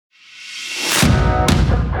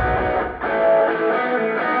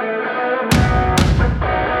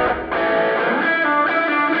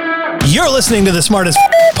listening to the Smartest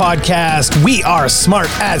Podcast. We are smart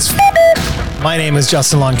as My name is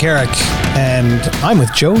Justin Loncarrick, and I'm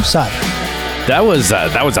with Joe Saga. That was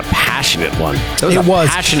a passionate one. That was a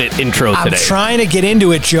passionate intro today. I'm trying to get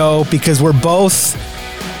into it, Joe, because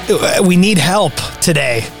we need help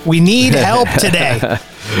today. We need help today.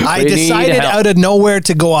 I decided out of nowhere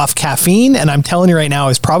to go off caffeine, and I'm telling you right now, I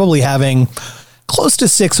was probably having close to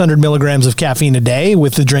 600 milligrams of caffeine a day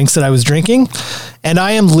with the drinks that I was drinking. And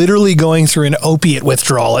I am literally going through an opiate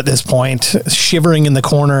withdrawal at this point, shivering in the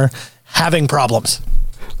corner, having problems.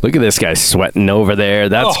 Look at this guy sweating over there.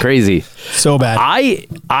 That's crazy. So bad.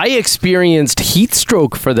 I experienced heat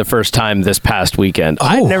stroke for the first time this past weekend.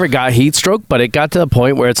 I never got heat stroke, but it got to the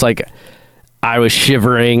point where it's like I was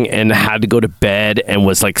shivering and had to go to bed and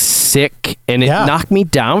was like sick, and it knocked me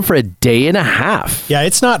down for a day and a half. Yeah,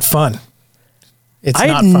 it's not fun. I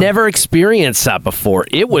had never experienced that before.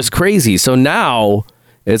 It was crazy. So now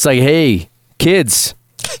it's like, hey, kids,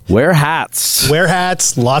 wear hats. Wear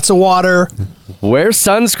hats, lots of water. Wear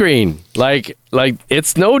sunscreen. Like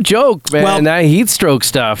it's no joke, man, well, that heat stroke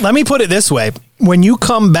stuff. Let me put it this way. When you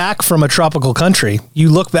come back from a tropical country, you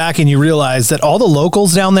look back and you realize that all the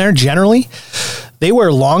locals down there, generally, they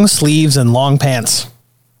wear long sleeves and long pants.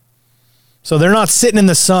 So they're not sitting in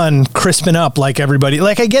the sun crisping up like everybody.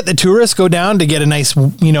 Like, I get the tourists go down to get a nice,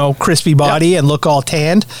 crispy body and look all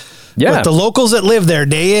tanned. Yeah. But the locals that live there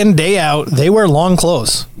day in, day out, they wear long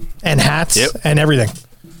clothes and hats and everything.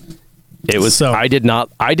 It was I did not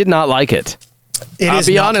like it. I'll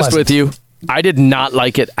be honest pleasant with you. I did not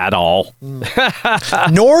like it at all.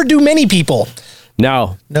 Nor do many people.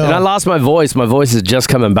 No. And I lost my voice. My voice is just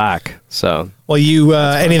coming back. So. Well, you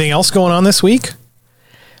anything else going on this week?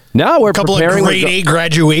 No, we're preparing. A couple of grade 8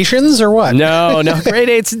 graduations or what? No, grade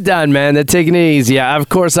 8's done, man. They're taking it easy. Yeah, of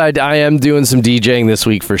course, I am doing some DJing this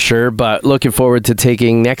week for sure, but looking forward to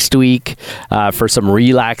taking next week for some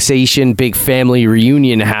relaxation, big family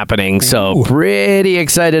reunion happening. So pretty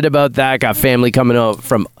excited about that. Got family coming out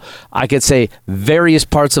from, I could say, various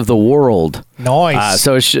parts of the world. Nice.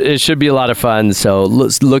 So it should be a lot of fun. So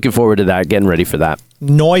looking forward to that, getting ready for that.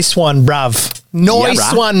 Nice one, bruv.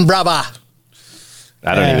 Nice one, brava.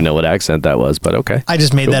 I don't even know what accent that was, but okay. I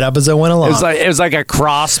just made that up as I went along. It was like a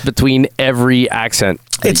cross between every accent.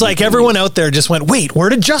 It's like everyone out there just went, wait, where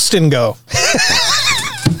did Justin go?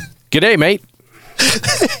 G'day, mate.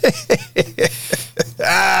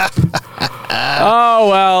 Oh,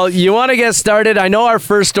 well, you want to get started? I know our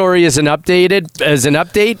first story is an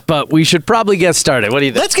update, but we should probably get started. What do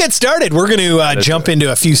you think? Let's get started. We're going to jump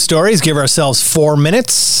into a few stories, give ourselves 4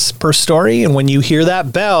 minutes per story, and when you hear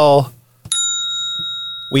that bell,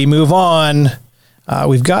 we move on.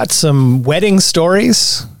 We've got some wedding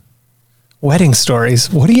stories. Wedding stories.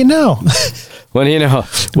 What do you know? What do you know?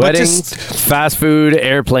 Weddings, fast food,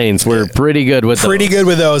 airplanes. We're pretty good with those. Pretty good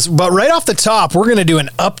with those. But right off the top, we're going to do an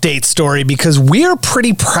update story because we're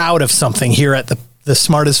pretty proud of something here at the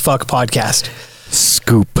Smartest Fuck podcast.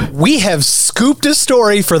 Scoop. We have scooped a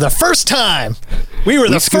story for the first time. We were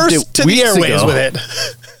the first to the airwaves with it.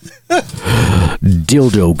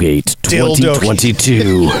 Dildo Gate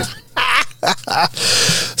 2022.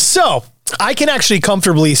 So I can actually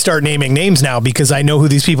comfortably start naming names now because I know who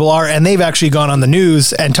these people are and they've actually gone on the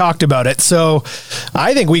news and talked about it. So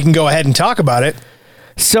I think we can go ahead and talk about it.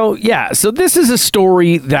 So this is a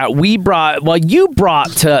story that you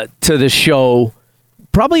brought to the show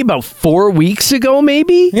probably about 4 weeks ago,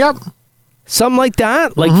 maybe? Yep. Something like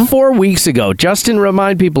that, 4 weeks ago. Justin,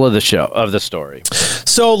 remind people of the story.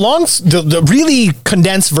 So the really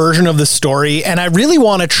condensed version of the story, and I really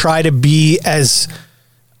want to try to be as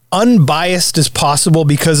unbiased as possible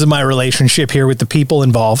because of my relationship here with the people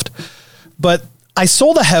involved. But I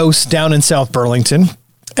sold a house down in South Burlington,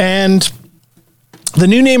 and the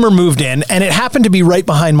new neighbor moved in, and it happened to be right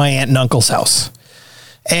behind my aunt and uncle's house.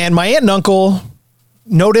 And my aunt and uncle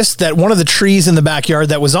noticed that one of the trees in the backyard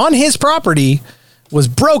that was on his property was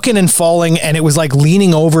broken and falling, and it was like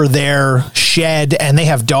leaning over their shed, and they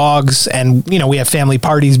have dogs, and we have family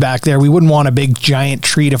parties back there. We wouldn't want a big giant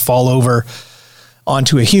tree to fall over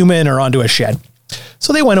onto a human or onto a shed.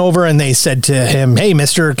 So they went over and they said to him, hey,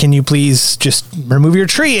 mister, can you please just remove your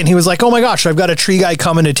tree? And he was like, oh my gosh, I've got a tree guy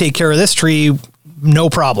coming to take care of this tree. No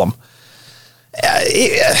problem.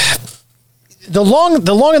 The long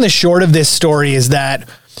and the short of this story is that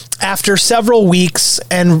after several weeks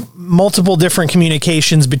and multiple different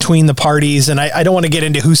communications between the parties, and I don't want to get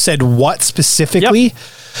into who said what specifically,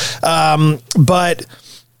 but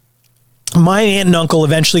my aunt and uncle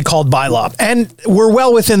eventually called bylaw, and were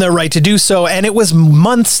well within their right to do so. And it was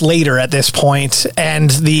months later at this point, and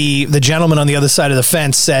the gentleman on the other side of the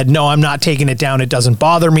fence said, no, I'm not taking it down. It doesn't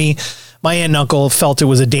bother me. my aunt and uncle felt it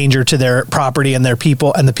was a danger to their property and their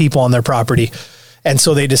people and the people on their property. And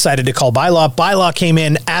so they decided to call bylaw. Bylaw came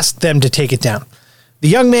in, asked them to take it down. The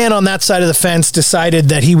young man on that side of the fence decided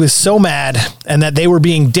that he was so mad and that they were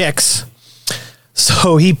being dicks.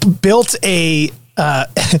 So he built a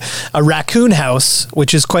raccoon house,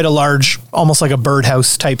 which is quite a large, almost like a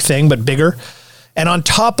birdhouse type thing, but bigger. And on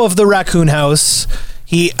top of the raccoon house,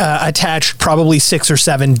 he attached probably 6 or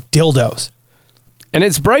 7 dildos. And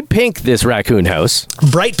it's bright pink, this raccoon house.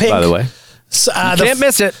 Bright pink. By the way. So, can't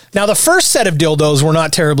miss it. Now, the first set of dildos were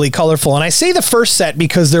not terribly colorful. And I say the first set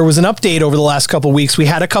because there was an update over the last couple of weeks. We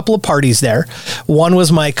had a couple of parties there. One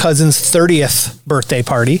was my cousin's 30th birthday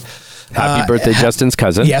party. Happy birthday, Justin's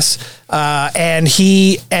cousin. Yes. And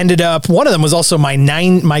he ended up, one of them was also my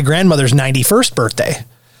grandmother's 91st birthday.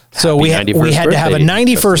 So we had to have a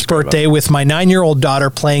 91st birthday with my 9-year-old daughter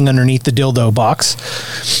playing underneath the dildo box.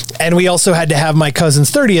 And we also had to have my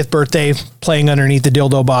cousin's 30th birthday playing underneath the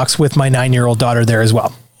dildo box with my 9-year-old daughter there as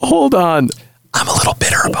well. Hold on. I'm a little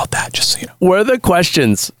bitter about that, just so you know. Where are the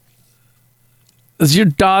questions? Is your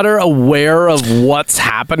daughter aware of what's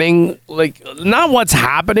happening? Like, not what's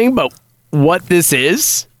happening, but what this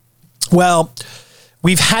is? Well,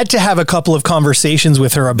 we've had to have a couple of conversations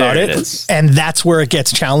with her about There it it. is. And that's where it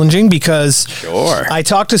gets challenging because I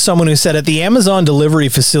talked to someone who said at the Amazon delivery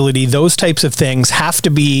facility, those types of things have to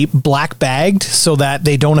be black bagged so that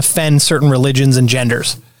they don't offend certain religions and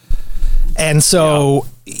genders. And so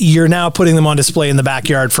you're now putting them on display in the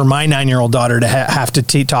backyard for my 9-year-old daughter to have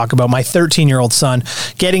to talk about. My 13-year-old son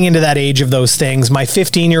getting into that age of those things. My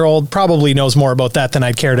 15-year-old probably knows more about that than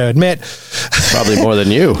I'd care to admit. Probably more than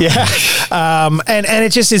you. Yeah. And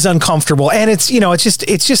it just is uncomfortable. And it's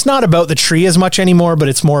just not about the tree as much anymore, but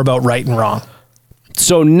it's more about right and wrong.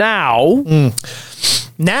 So now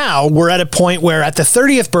we're at a point where at the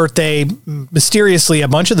 30th birthday, mysteriously, a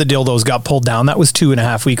bunch of the dildos got pulled down. That was 2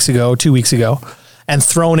 weeks ago, and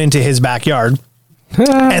thrown into his backyard.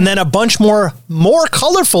 And then a bunch more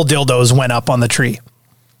colorful dildos went up on the tree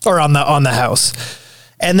or on the house.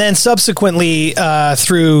 And then subsequently,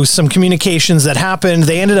 through some communications that happened,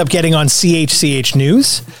 they ended up getting on CHCH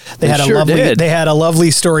News. They had a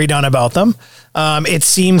lovely story done about them. It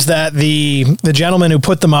seems that the gentleman who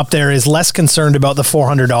put them up there is less concerned about the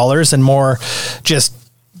 $400 and more just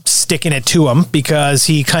sticking it to him because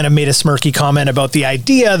he kind of made a smirky comment about the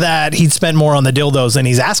idea that he'd spent more on the dildos than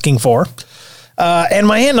he's asking for. And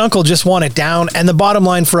my aunt and uncle just want it down. And the bottom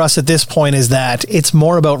line for us at this point is that it's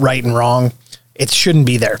more about right and wrong. It shouldn't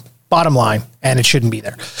be there. Bottom line. And it shouldn't be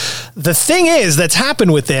there. The thing is that's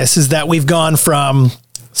happened with this is that we've gone from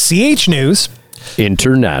CH News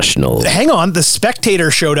International. Hang on, the Spectator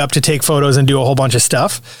showed up to take photos and do a whole bunch of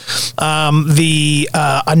stuff.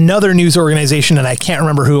 Another news organization, and I can't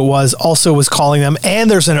remember who it was, also was calling them. And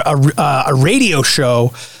there's a radio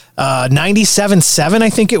show, 97.7, I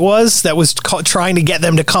think it was, that was trying to get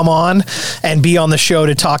them to come on and be on the show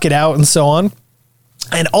to talk it out and so on.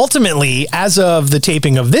 And ultimately, as of the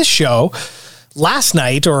taping of this show, last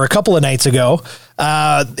night or a couple of nights ago,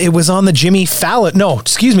 it was on the Jimmy Kimmel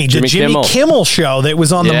show that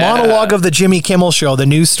was on the monologue of the Jimmy Kimmel show. The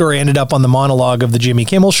news story ended up on the monologue of the Jimmy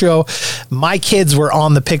Kimmel show. My kids were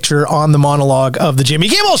on the picture on the monologue of the Jimmy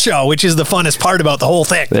Kimmel show, which is the funnest part about the whole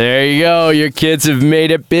thing. There you go. Your kids have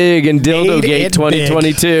made it big in Dildogate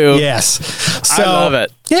 2022. Yes. I love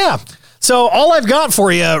it. Yeah. So all I've got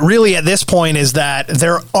for you really at this point is that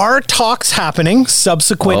there are talks happening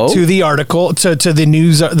subsequent to the article, to the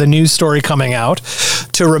news story coming out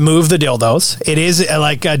to remove the dildos. It is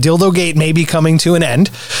like Dildogate may be coming to an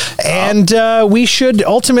end, and we should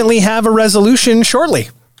ultimately have a resolution shortly.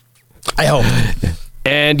 I hope.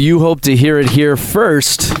 And you hope to hear it here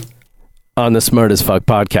first on the Smart as Fuck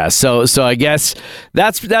podcast. So I guess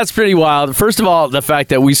that's pretty wild. First of all, the fact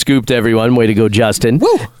that we scooped everyone. Way to go, Justin.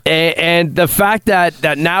 Woo! And the fact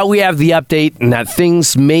that now we have the update and that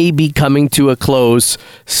things may be coming to a close.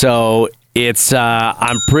 So it's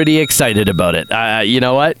I'm pretty excited about it. You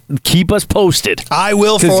know what? Keep us posted. I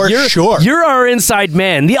will for sure. You're our inside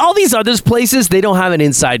man. All these other places, they don't have an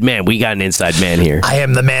inside man. We got an inside man here. I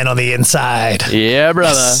am the man on the inside. Yeah,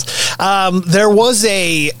 brother. Yes. There was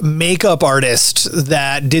a makeup artist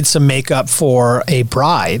that did some makeup for a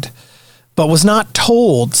bride, but was not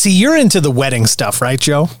told. See, you're into the wedding stuff, right,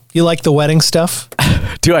 Joe? You like the wedding stuff?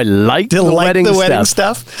 Do I like the wedding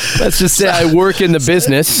stuff? Let's just say I work in the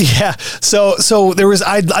business. Yeah. So there was.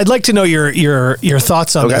 I'd like to know your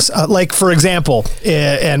thoughts on this. Like for example,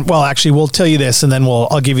 actually, we'll tell you this, and then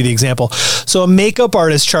I'll give you the example. So a makeup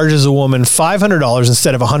artist charges a woman $500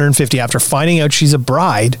 instead of $150 after finding out she's a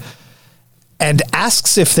bride, and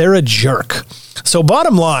asks if they're a jerk. So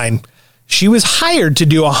bottom line, She was hired to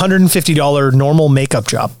do a $150 normal makeup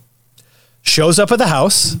job. Shows up at the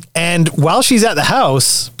house, and while she's at the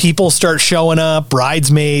house, people start showing up,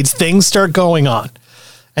 bridesmaids, things start going on.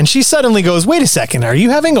 And she suddenly goes, wait a second, are you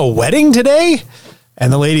having a wedding today?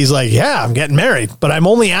 And the lady's like, yeah, I'm getting married, but I'm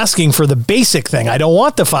only asking for the basic thing. I don't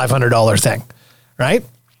want the $500 thing, right?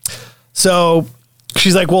 So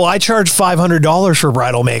she's like, well, I charge $500 for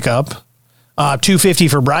bridal makeup, $250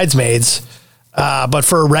 for bridesmaids, but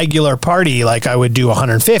for a regular party, like I would do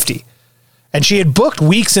 $150. And she had booked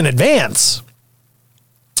weeks in advance,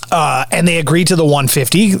 and they agreed to the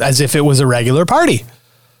 $150 as if it was a regular party.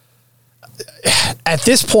 At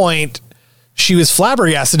this point, she was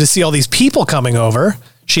flabbergasted to see all these people coming over.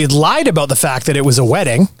 She had lied about the fact that it was a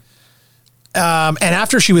wedding. And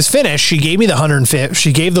after she was finished, she gave me the $150.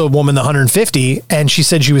 She gave the woman the $150, and she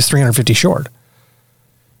said she was $350 short.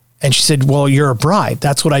 And she said, well, you're a bride.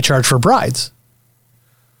 That's what I charge for brides.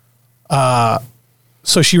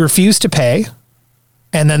 So she refused to pay.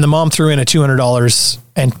 And then the mom threw in a $200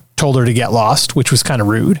 and told her to get lost, which was kind of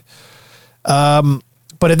rude.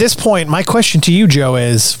 But at this point, my question to you, Joe,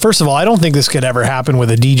 is, first of all, I don't think this could ever happen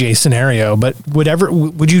with a DJ scenario, but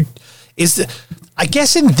I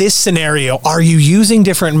guess in this scenario, are you using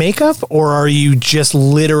different makeup, or are you just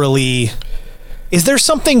literally, is there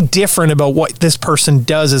something different about what this person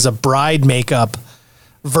does as a bride makeup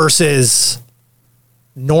versus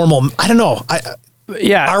normal? I don't know.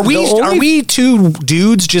 Are we two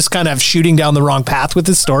dudes just kind of shooting down the wrong path with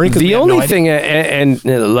this story? The only thing, and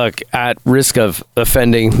look, at risk of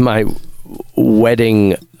offending my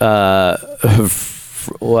wedding,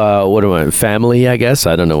 family, I guess.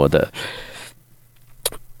 I don't know what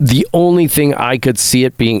the only thing I could see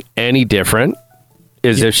it being any different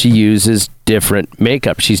is if she uses different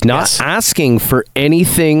makeup. She's not asking for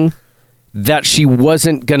anything that she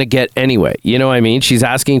wasn't going to get anyway. You know what I mean? She's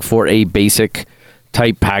asking for a basic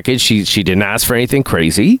type package. She didn't ask for anything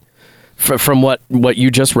crazy from what you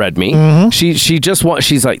just read me. Mm-hmm.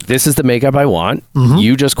 She's like, this is the makeup I want. Mm-hmm.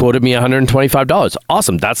 You just quoted me $125.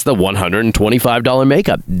 Awesome. That's the $125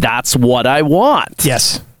 makeup. That's what I want.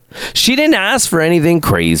 Yes. She didn't ask for anything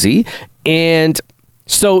crazy. And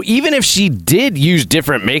so even if she did use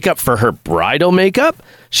different makeup for her bridal makeup,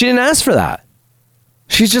 she didn't ask for that.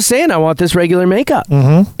 She's just saying, I want this regular makeup.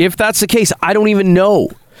 Mm-hmm. If that's the case, I don't even know.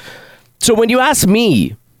 So when you ask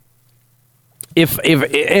me,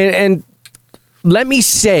 and let me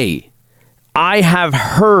say, I have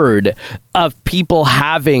heard of people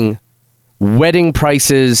having wedding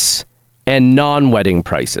prices and non-wedding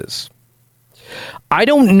prices. I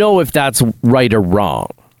don't know if that's right or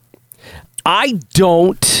wrong. I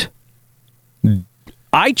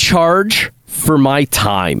charge for my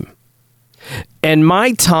time. And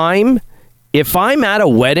my time, if I'm at a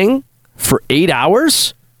wedding for 8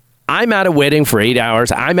 hours, I'm at a wedding for 8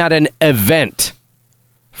 hours. I'm at an event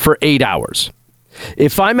for 8 hours.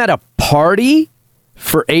 If I'm at a party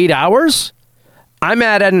for 8 hours, I'm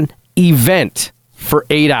at an event for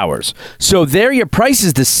 8 hours. So there your price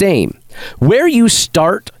is the same. Where you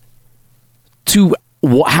start to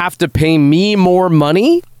have to pay me more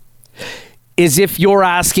money is if you're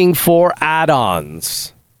asking for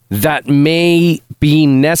add-ons that may be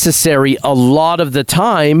necessary a lot of the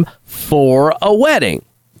time for a wedding.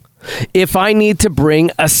 If I need to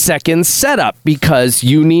bring a second setup because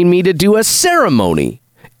you need me to do a ceremony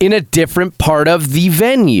in a different part of the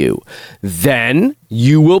venue, then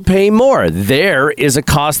you will pay more. There is a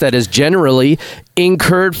cost that is generally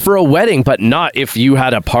incurred for a wedding, but not if you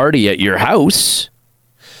had a party at your house.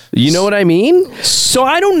 You know what I mean? So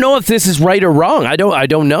I don't know if this is right or wrong. I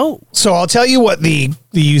don't know. So I'll tell you what the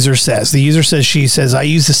user says. The user says, she says, I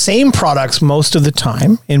use the same products most of the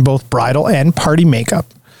time in both bridal and party makeup.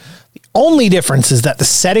 The only difference is that the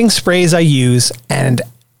setting sprays I use and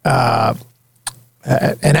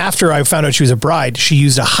after I found out she was a bride, she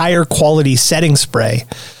used a higher quality setting spray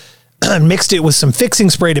and mixed it with some fixing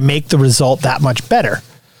spray to make the result that much better.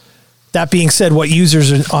 That being said, what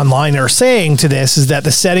users online are saying to this is that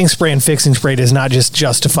the setting spray and fixing spray does not just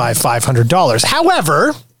justify $500.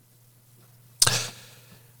 However,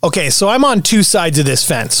 okay, so I'm on two sides of this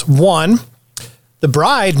fence. One, the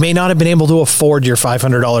bride may not have been able to afford your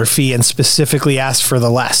 $500 fee and specifically asked for the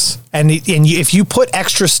less. And if you put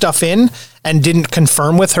extra stuff in and didn't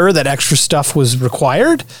confirm with her that extra stuff was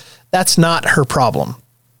required, that's not her problem.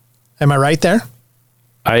 Am I right there?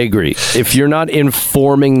 I agree. If you're not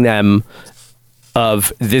informing them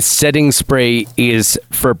of this setting spray is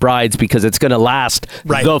for brides because it's going to last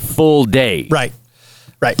the full day. Right.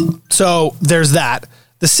 So there's that.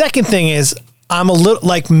 The second thing is I'm a little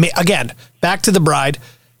like, again, back to the bride.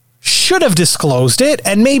 should have disclosed it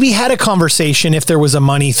and maybe had a conversation if there was a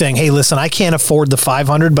money thing. Hey, listen, I can't afford the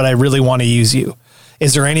 500, but I really want to use you.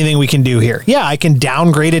 Is there anything we can do here? Yeah, I can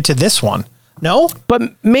downgrade it to this one. No? But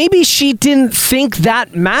maybe she didn't think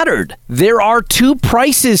that mattered. There are two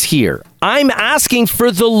prices here. I'm asking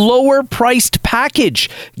for the lower priced package.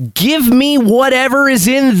 Give me whatever is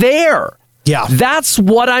in there. Yeah. That's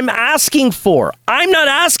what I'm asking for. I'm not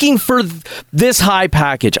asking for this high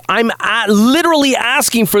package. I'm literally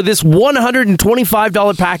asking for this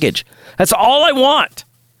 $125 package. That's all I want.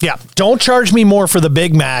 Yeah. Don't charge me more for the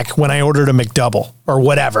Big Mac when I ordered a McDouble or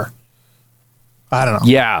whatever. I don't know.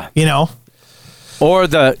 Yeah. You know? Or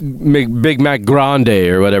the Big Mac Grande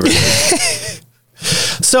or whatever it is.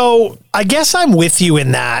 So I guess I'm with you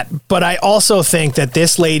in that, but I also think that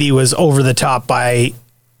this lady was over the top by...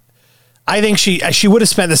 I think she would have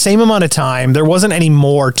spent the same amount of time. There wasn't any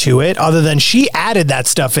more to it other than she added that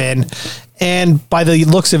stuff in. And by the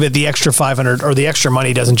looks of it, the extra $500 or the extra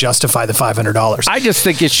money doesn't justify the $500. I just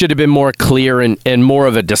think it should have been more clear and more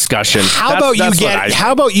of a discussion. How about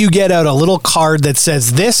you get out a little card that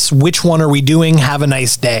says this, which one are we doing? Have a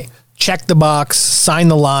nice day. Check the box, sign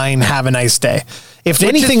the line, have a nice day. If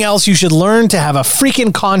anything else, you should learn to have a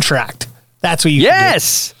freaking contract. That's what you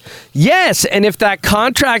Yes. Yes. And if that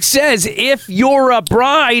contract says if you're a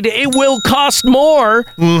bride, it will cost more,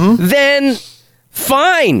 then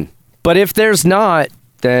fine. But if there's not,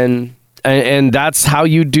 then and that's how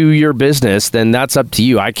you do your business, then that's up to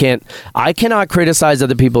you. I cannot criticize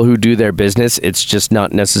other people who do their business. It's just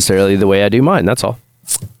not necessarily the way I do mine. That's all.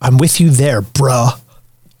 I'm with you there, bruh.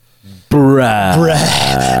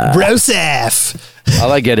 Brosef.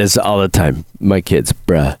 All I get is all the time. My kids,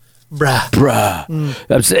 bruh.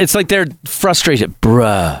 It's like they're frustrated,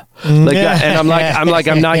 bruh. Like that, and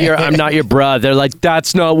I'm not your bruh. They're like,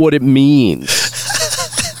 that's not what it means.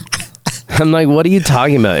 I'm like, what are you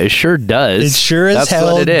talking about? It sure does. It sure as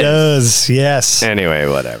hell does. Yes. Anyway,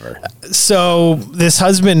 whatever. So this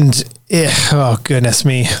husband, oh goodness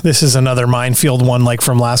me, this is another minefield one like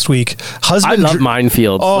from last week. I love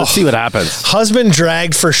minefields. Let's see what happens. Husband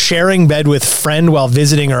dragged for sharing bed with friend while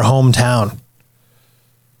visiting her hometown.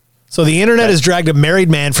 So the internet has dragged a married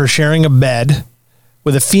man for sharing a bed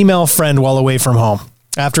with a female friend while away from home.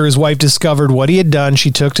 After his wife discovered what he had done,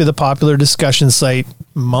 she took to the popular discussion site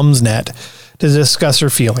Mumsnet to discuss her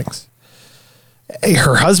feelings.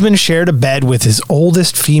 Her husband shared a bed with his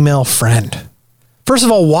oldest female friend. First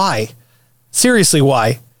of all, why? Seriously,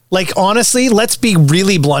 why? Like, honestly, let's be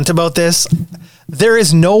really blunt about this. There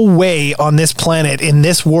is no way on this planet, in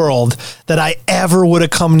this world, that I ever would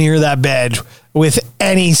have come near that bed with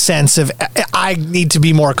any sense of, I need to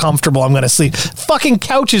be more comfortable. I'm going to sleep. Fucking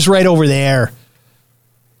couch is right over there.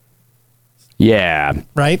 Yeah.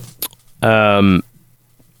 Right? No?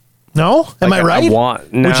 Am I right? Would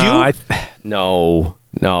you? No.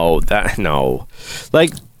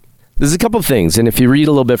 Like, there's a couple of things. And if you read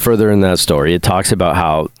a little bit further in that story, it talks about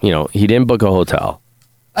how, he didn't book a hotel.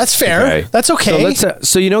 That's fair. Okay. That's okay.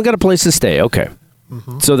 So you don't got a place to stay. Okay.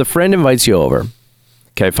 Mm-hmm. So the friend invites you over.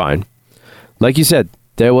 Okay, fine. Like you said,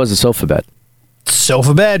 there was a sofa bed.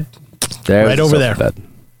 Right over there. Bed.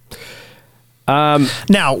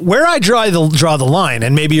 Now, where I draw the line,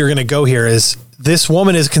 and maybe you're going to go here, is this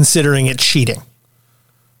woman is considering it cheating.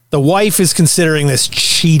 The wife is considering this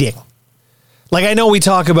cheating. Like, I know we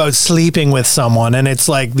talk about sleeping with someone, and it's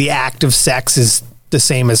like the act of sex is the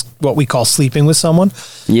same as what we call sleeping with someone.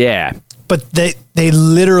 Yeah. But they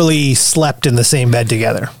literally slept in the same bed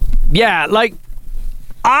together. Yeah, like,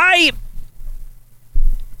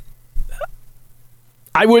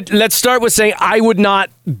 let's start with saying I would not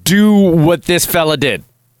do what this fella did.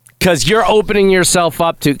 Because you're opening yourself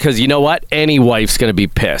up to, because you know what? Any wife's going to be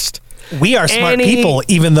pissed. We are smart people,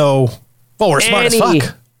 even though, we're smart as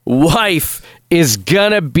fuck. Wife is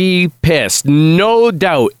going to be pissed, no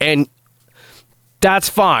doubt. And that's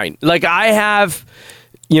fine. Like, I have,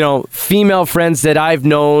 female friends that I've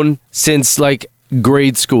known since, like,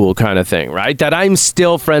 grade school kind of thing, right? That I'm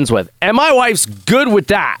still friends with. And my wife's good with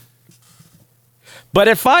that. But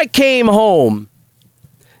if I came home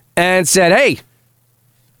and said, hey,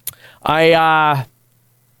 I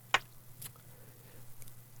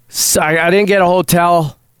didn't get a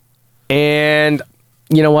hotel, and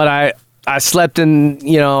you know what, I slept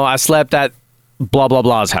at blah blah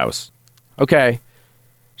blah's house. Okay.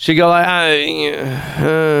 She'd go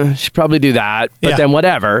like, she'd probably do that, but then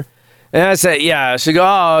whatever. And I said, yeah. She'd go,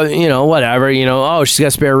 oh, whatever, oh, she's got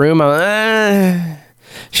a spare room.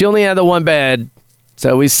 She only had the one bed.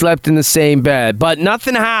 So we slept in the same bed, but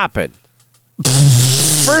nothing happened.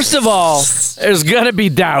 First of all, there's going to be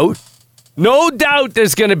doubt. No doubt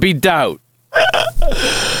there's going to be doubt.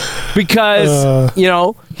 because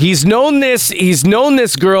he's known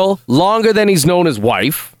this girl longer than he's known his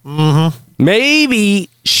wife. Mm-hmm. Maybe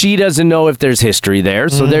she doesn't know if there's history there,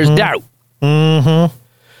 so there's doubt. Mm-hmm.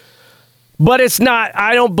 But it's not.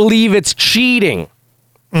 I don't believe it's cheating.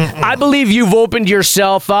 I believe you've opened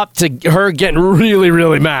yourself up to her getting really,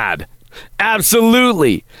 really mad.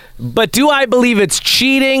 Absolutely. But do I believe it's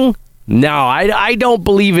cheating? No, I don't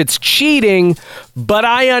believe it's cheating, but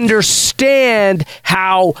I understand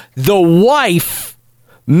how the wife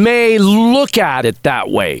may look at it that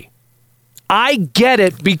way. I get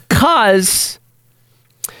it because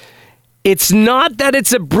it's not that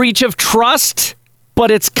it's a breach of trust, but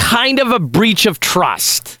it's kind of a breach of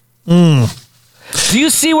trust. Do you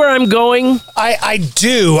see where I'm going? I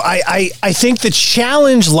do. I think the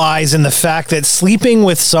challenge lies in the fact that sleeping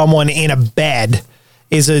with someone in a bed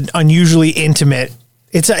is an unusually intimate.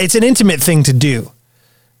 It's an intimate thing to do.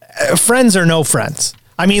 Friends or no friends.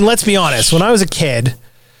 I mean, let's be honest. When I was a kid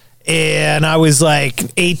and I was like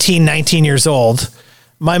 18, 19 years old,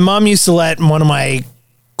 my mom used to let one of my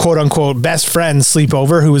quote unquote best friends sleep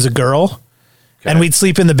over, who was a girl. Okay. And we'd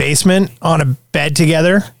sleep in the basement on a bed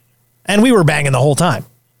together. And we were banging the whole time.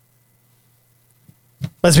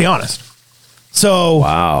 Let's be honest. So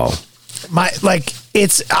wow.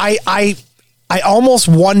 I almost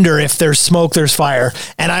wonder if there's smoke, there's fire.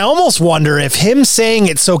 And I almost wonder if him saying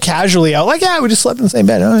it so casually out, like, yeah, we just slept in the same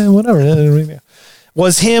bed. Oh, whatever.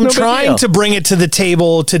 Was him trying to bring it to the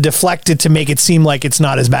table, to deflect it, to make it seem like it's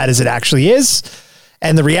not as bad as it actually is.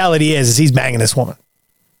 And the reality is he's banging this woman.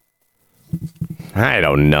 I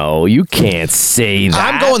don't know. You can't say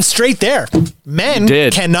that. I'm going straight there. Men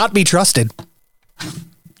cannot be trusted.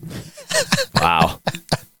 Wow.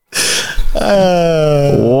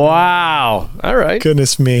 Wow. All right.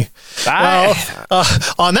 Goodness me. Well,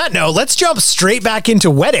 on that note, let's jump straight back into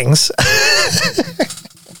weddings.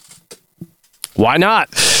 Why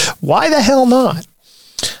not? Why the hell not?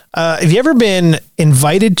 Have you ever been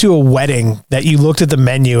invited to a wedding that you looked at the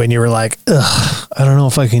menu and you were like, ugh, I don't know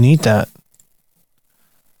if I can eat that?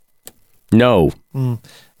 No.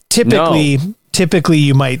 Typically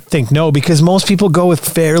you might think no, because most people go with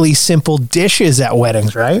fairly simple dishes at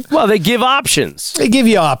weddings, right? Well, they give options. They give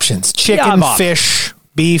you options. Chicken, fish,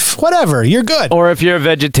 beef, whatever. You're good. Or if you're a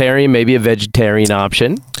vegetarian, maybe a vegetarian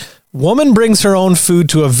option. Woman brings her own food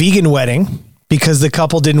to a vegan wedding because the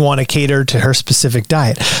couple didn't want to cater to her specific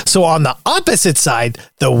diet. So on the opposite side,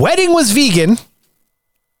 the wedding was vegan,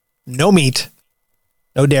 no meat,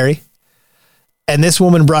 no dairy. And this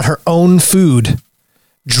woman brought her own food.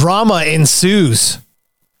 Drama ensues.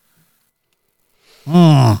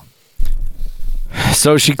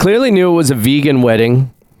 So she clearly knew it was a vegan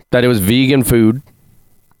wedding, that it was vegan food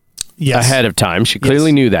ahead of time. She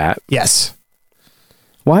clearly knew that. Yes.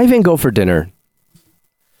 Why even go for dinner?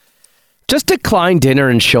 Just decline dinner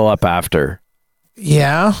and show up after.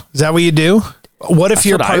 Yeah. Is that what you do? What if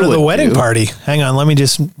you're part of the wedding party? Hang on. Let me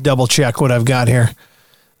just double check what I've got here.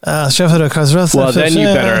 Well, then you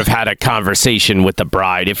better have had a conversation with the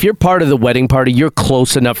bride. If you're part of the wedding party, you're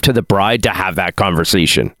close enough to the bride to have that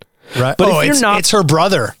conversation. Right. But if you're not, it's her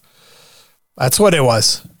brother. That's what it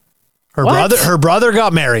was. Her brother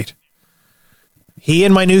got married. He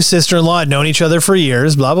and my new sister-in-law had known each other for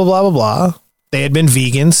years, blah, blah, blah, blah, blah. They had been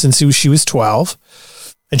vegan since she was 12.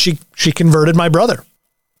 And she converted my brother.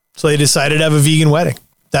 So they decided to have a vegan wedding.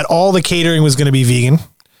 That all the catering was going to be vegan.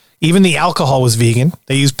 Even the alcohol was vegan.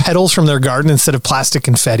 They used petals from their garden instead of plastic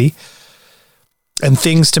confetti and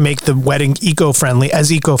things to make the wedding eco-friendly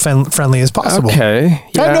as possible. Okay.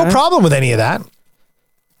 Yeah. I have no problem with any of that.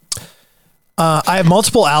 I have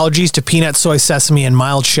multiple allergies to peanut, soy, sesame, and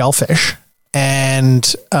mild shellfish. And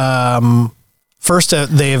first,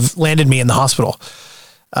 they've landed me in the hospital.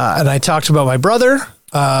 And I talked about my brother,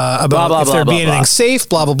 about if there'd be anything safe,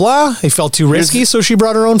 blah, blah, blah. He felt too risky, so she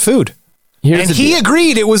brought her own food. And he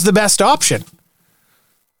agreed it was the best option.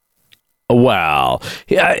 Well,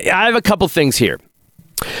 I have a couple things here.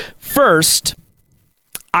 First,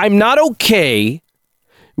 I'm not okay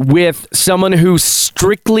with someone who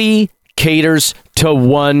strictly caters to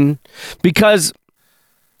one, because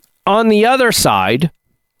on the other side,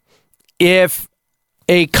 if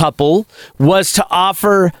a couple was to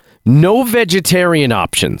offer no vegetarian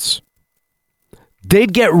options,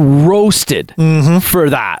 they'd get roasted for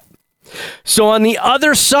that. So on the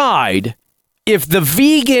other side, if the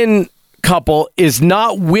vegan couple is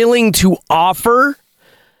not willing to offer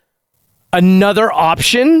another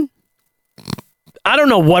option, I don't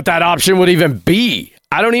know what that option would even be.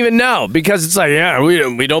 I don't even know, because it's like, yeah,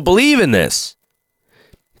 we don't believe in this.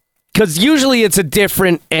 Because usually it's a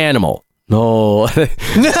different animal. No.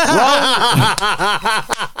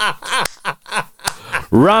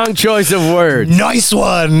 Wrong choice of words. Nice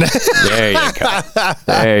one. There you go.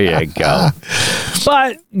 There you go.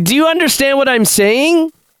 But do you understand what I'm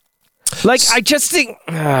saying? Like, I just think,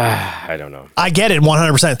 I don't know. I get it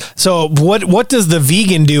 100%. So what does the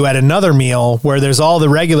vegan do at another meal where there's all the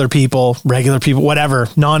regular people, whatever,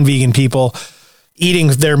 non-vegan people eating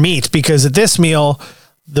their meat? Because at this meal,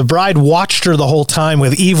 the bride watched her the whole time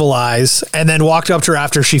with evil eyes and then walked up to her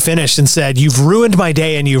after she finished and said, "You've ruined my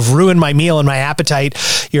day and you've ruined my meal and my appetite.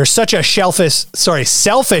 You're such a selfish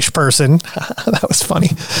person." That was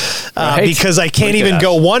funny. Right? Because I can't even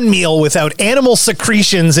go one meal without animal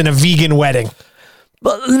secretions in a vegan wedding.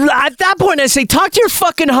 But at that point, I say, talk to your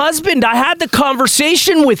fucking husband. I had the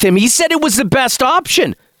conversation with him. He said it was the best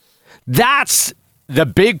option. That's the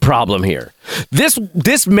big problem here. This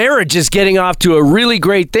marriage is getting off to a really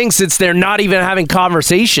great thing since they're not even having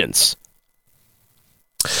conversations.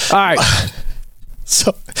 All right.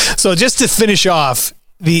 So just to finish off,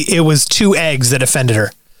 it was 2 eggs that offended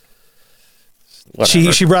her.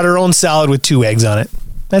 She brought her own salad with 2 eggs on it.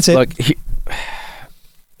 That's it. Look,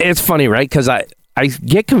 it's funny, right? Because I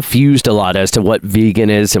get confused a lot as to what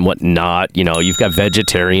vegan is and what not. You know, you've got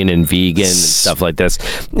vegetarian and vegan and stuff like this.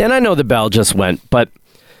 And I know the bell just went, but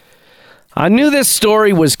I knew this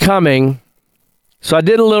story was coming, so I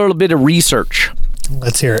did a little bit of research.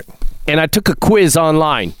 Let's hear it. And I took a quiz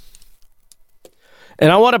online.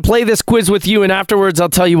 And I want to play this quiz with you, and afterwards I'll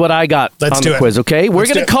tell you what I got on the quiz, okay? We're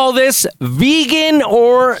going to call this Vegan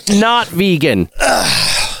or Not Vegan.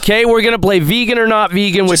 Okay, we're going to play Vegan or Not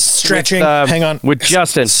Vegan with stretching. Hang on. With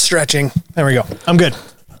Justin. Stretching. There we go. I'm good.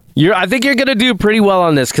 I think you're going to do pretty well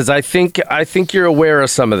on this because I think you're aware of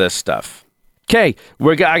some of this stuff. Okay,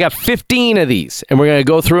 I got 15 of these, and we're going to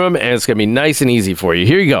go through them, and it's going to be nice and easy for you.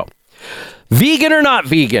 Here you go. Vegan or not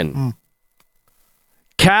vegan?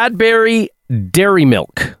 Cadbury Dairy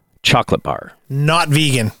Milk chocolate bar. Not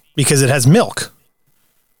vegan because it has milk.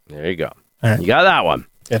 There you go. All right. You got that one.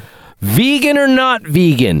 Good. Vegan or not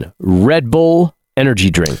vegan? Red Bull energy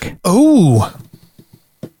drink. Ooh.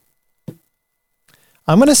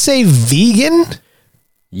 I'm going to say vegan.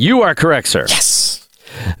 You are correct, sir. Yes.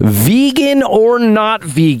 Vegan or not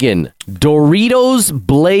vegan? Doritos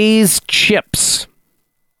Blaze chips.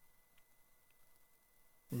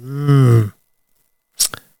 I'm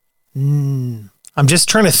just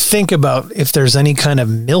trying to think about if there's any kind of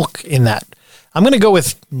milk in that. I'm going to go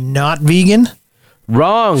with not vegan.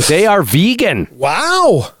 Wrong. They are vegan.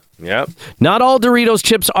 Wow. Yep. Not all Doritos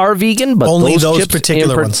chips are vegan, but only those chips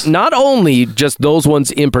particular ones. Not only just those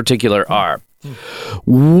ones in particular are.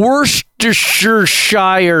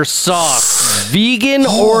 Worcestershire sauce. Vegan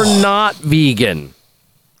or not vegan?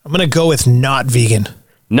 I'm going to go with not vegan.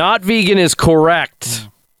 Not vegan is correct.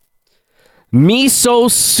 Miso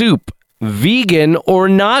soup. Vegan or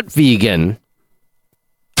not vegan?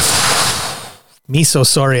 Miso,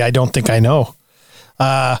 sorry, I don't think I know.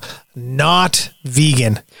 Not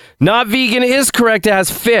vegan. Not vegan is correct. It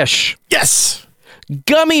has fish. Yes.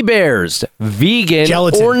 Gummy bears. Vegan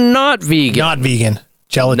Gelatin. or not vegan? Not vegan.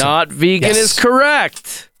 Gelatin. Not vegan Yes. is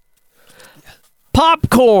correct.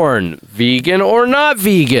 Popcorn. Vegan or not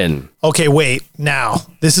vegan? Okay, wait. Now,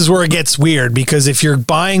 this is where it gets weird because if you're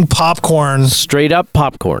buying popcorn, Straight up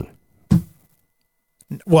popcorn.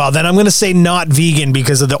 well, then I'm going to say not vegan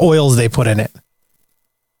because of the oils they put in it.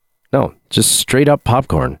 No, just straight up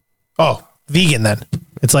popcorn. Oh, vegan then.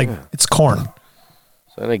 It's like, it's corn.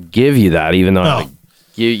 So I'm going to give you that, even though Oh.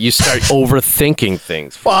 you start overthinking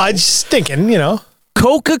things. Well, I'm just thinking,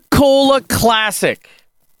 Coca-Cola Classic.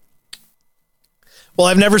 Well,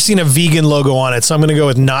 I've never seen a vegan logo on it, so I'm going to go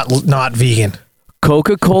with not vegan.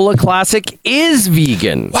 Coca-Cola Classic is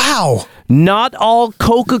vegan. Wow. Not all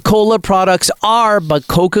Coca-Cola products are, but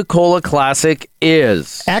Coca-Cola Classic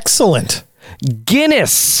is. Excellent.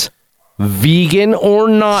 Guinness. Vegan or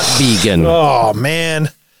not vegan? Oh, man.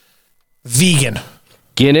 Vegan.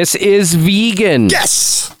 Guinness is vegan.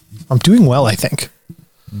 Yes. I'm doing well, I think.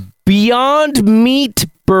 Beyond Meat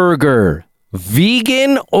Burger.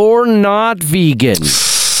 Vegan or not vegan?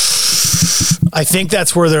 I think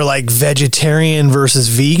that's where they're like vegetarian versus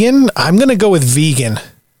vegan. I'm going to go with vegan.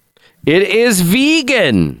 It is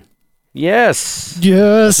vegan. Yes.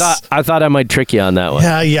 Yes. I thought I might trick you on that one.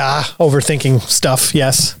 Yeah. Overthinking stuff.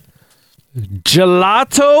 Yes.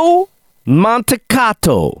 Gelato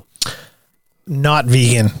Mantecato Not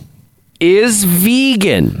vegan. is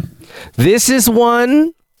vegan. This is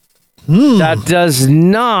one that does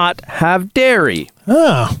not have dairy.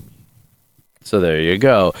 Oh. So there you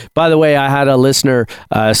go. By the way, I had a listener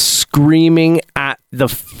screaming at the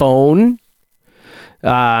phone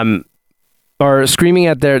or screaming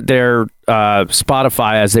at their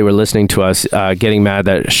Spotify as they were listening to us, getting mad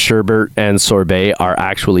that sherbet and sorbet are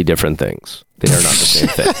actually different things. They are not the same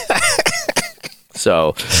thing.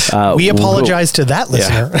 So we apologize to that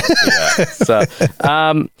listener. Yeah. So,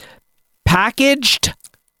 packaged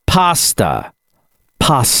pasta,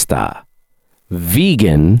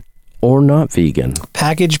 vegan or not vegan?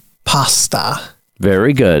 Packaged pasta.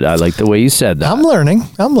 Very good. I like the way you said that. I'm learning.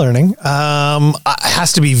 It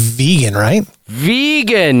has to be vegan, right?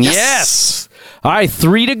 Vegan, yes. All right,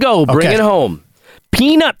 3 to go. Bring Okay. it home.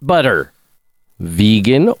 Peanut butter,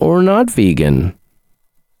 vegan or not vegan?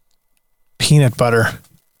 Peanut butter.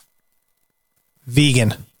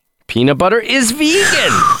 Vegan. Peanut butter is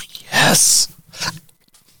vegan. Yes.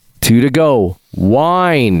 2 to go.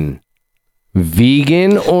 Wine,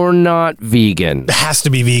 vegan or not vegan? It has to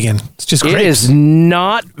be vegan. It's just grapes. It is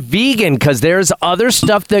not vegan because there's other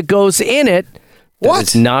stuff that goes in it. What?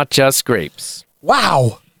 It's not just grapes.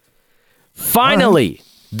 Wow. Finally,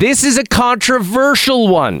 this is a controversial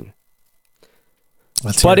one,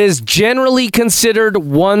 but is generally considered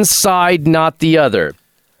one side, not the other.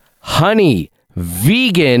 Honey,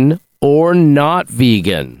 vegan or not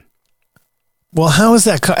vegan? Well, how is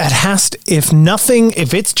that? It has to,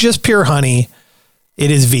 if it's just pure honey, it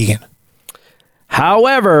is vegan.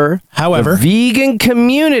 However, the vegan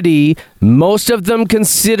community, most of them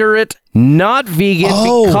consider it not vegan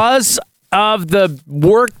because of the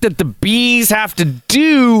work that the bees have to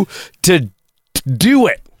do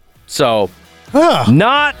it. So,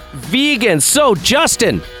 not vegan. So,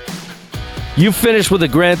 Justin, you finished with a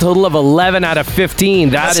grand total of 11 out of 15.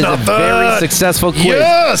 That's a very successful quiz.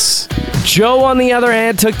 Yes. Joe, on the other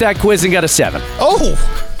hand, took that quiz and got a 7. Oh.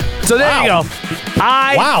 So there you go.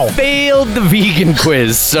 I failed the vegan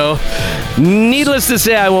quiz. So needless to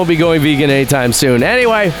say, I won't be going vegan anytime soon.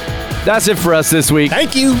 Anyway, that's it for us this week.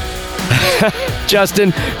 Thank you.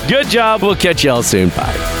 Justin, good job. We'll catch y'all soon.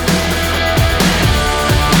 Bye.